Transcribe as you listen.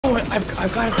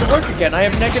I've got it to work again. I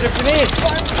have negative grenades.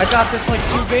 I got this like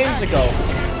 2 games ago.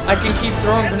 I can keep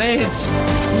throwing grenades.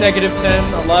 Negative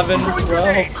 10, 11,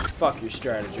 12. Fuck your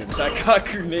stratagems. I got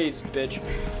grenades, bitch.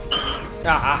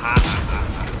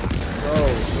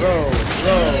 Throw.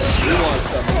 You want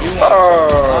some.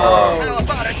 Oh,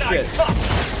 shit.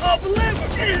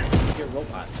 Get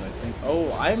robots, I think.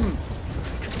 Oh, I'm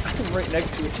right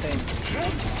next to a tank.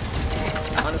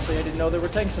 Honestly, I didn't know there were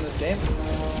tanks in this game.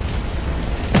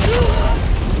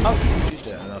 Oh, you used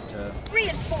it enough to...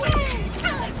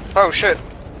 Oh shit.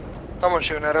 Someone's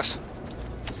shooting at us.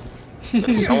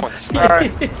 Someone's.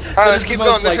 Alright, let's keep going. This is the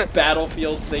most, like,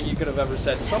 battlefield thing you could have ever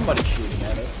said. Somebody's shooting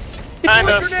at us. And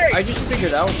us. I just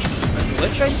figured out a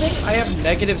glitch, I think. I have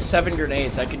negative 7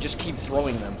 grenades. I can just keep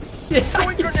throwing them. Yeah,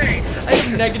 I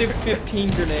have negative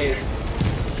 15 grenades.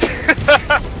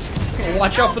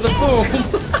 Watch out for the boom.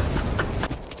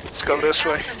 Let's go this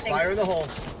way. Fire in the hole.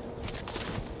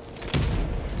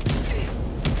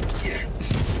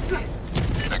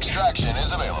 Extraction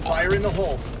is available. Fire in the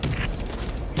hole.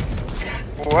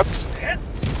 What?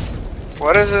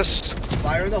 What is this?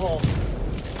 Fire in the hole.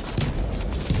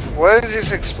 What is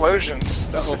these explosions?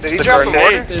 Oh, Did he drop a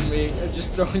mortar? Did me. I'm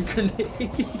just throwing grenades.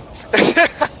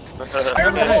 There's a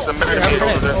grenade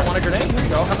over there. Oh, want a grenade? Here you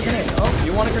go. Have a grenade. Oh,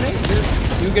 you want a grenade? Here.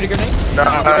 You get a grenade? No,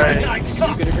 you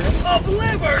get a grenade? Of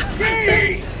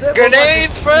liberty!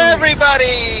 Grenades for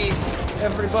everybody!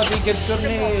 Everybody gets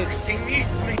grenades.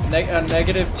 A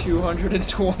negative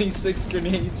 226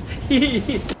 grenades.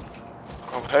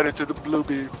 I'm headed to the blue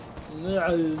beam.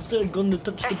 They're gonna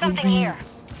touch the blue something beam. here.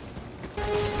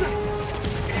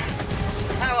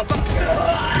 How about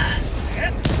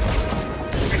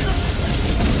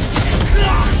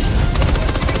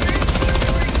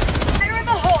Fire in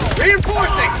the hole.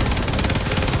 reinforcing?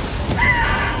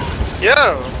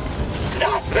 Yo!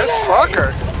 This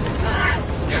fucker!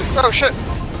 Oh shit!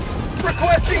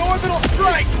 Requesting orbital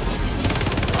strike!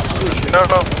 No.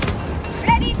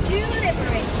 Ready to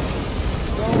liberate.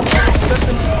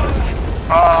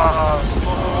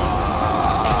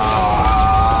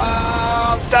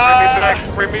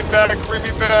 Bring me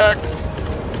back.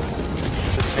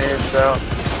 His hands out.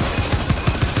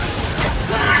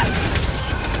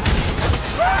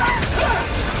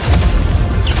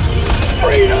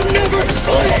 Freedom never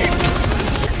sleeps!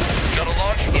 Shuttle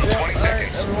launch in 20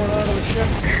 seconds. Everyone out of the ship.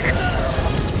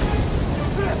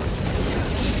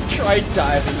 Just try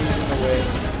diving using the wave.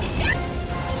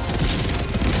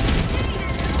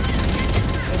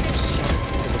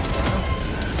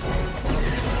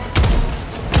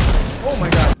 Oh my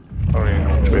god. I don't even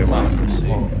know which way I'm on.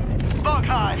 Bug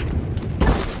hive!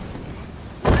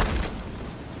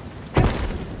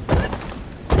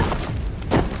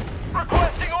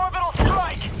 Requesting orbital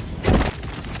strike!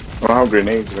 I don't have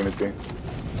grenades or anything.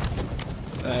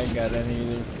 I ain't got any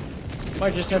either.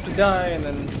 Might just have to die and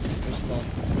then respawn.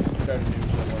 Try to do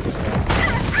something.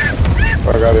 Oh,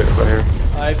 I got it right here.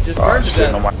 I just burned to shit,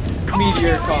 death. no, my...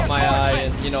 Meteor caught my eye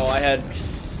and, you know,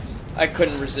 I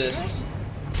couldn't resist.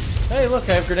 Hey, look,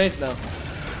 I have grenades now.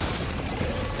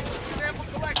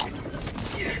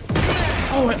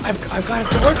 Oh, I've got it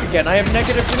to work again. I have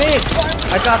negative grenades.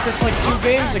 I got this like 2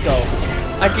 games ago.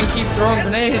 I can keep throwing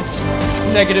grenades.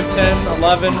 Negative 10,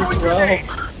 11, 12.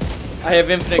 I have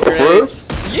infinite grenades.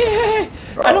 Yeah!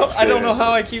 I don't know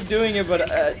how I keep doing it, but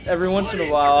every once in a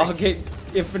while I'll get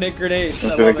infinite grenades.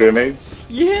 Infinite grenades?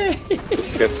 Yeah!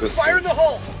 Get this. Fire in the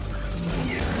hole!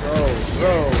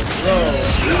 Throw.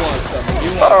 You want some.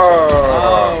 Oh.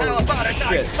 How about a shit.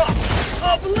 nice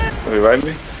cup of liberty? Revive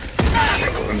me?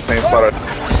 In the same spot.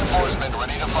 Reinforcement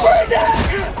ready to fire.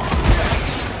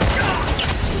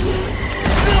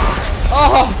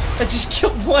 Oh! I just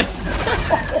killed myself!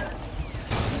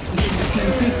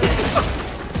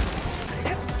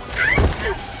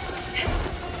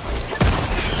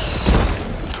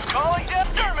 Calling to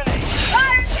exterminate!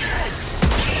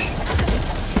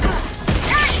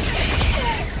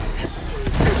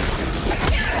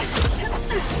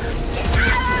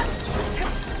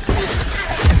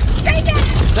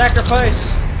 Sacrifice!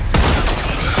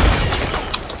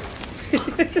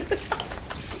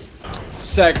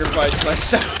 Sacrifice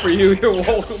myself for you, you're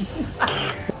welcome.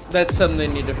 That's something they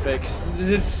need to fix.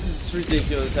 It's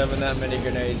ridiculous having that many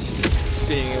grenades, just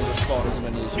being able to spawn as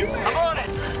many as you want. I'm on it!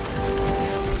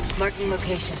 Marking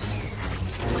location.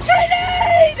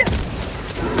 Grenade!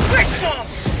 Get some!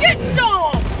 Get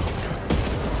some!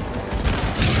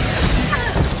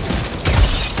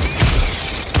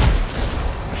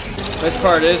 Best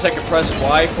part is I can press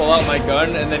Y, pull out my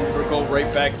gun, and then go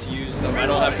right back to use them. I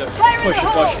don't have to push a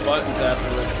bunch of buttons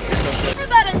afterwards. How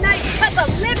about a nice cup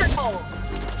of liver hole?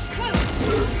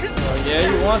 Oh yeah,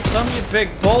 you want some, you big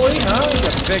bully, huh?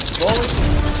 You big bully?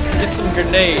 Get some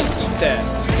grenades, eat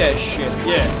that shit,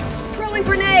 yeah. Throwing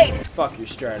grenade. Fuck your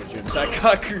stratagems, I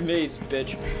got grenades,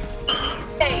 bitch.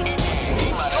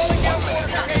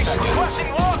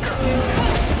 Requesting walker.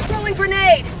 Throwing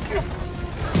grenade.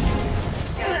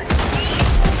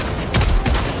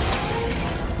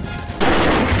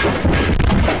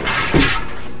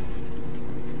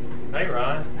 Hey,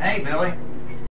 Ron. Hey, Billy.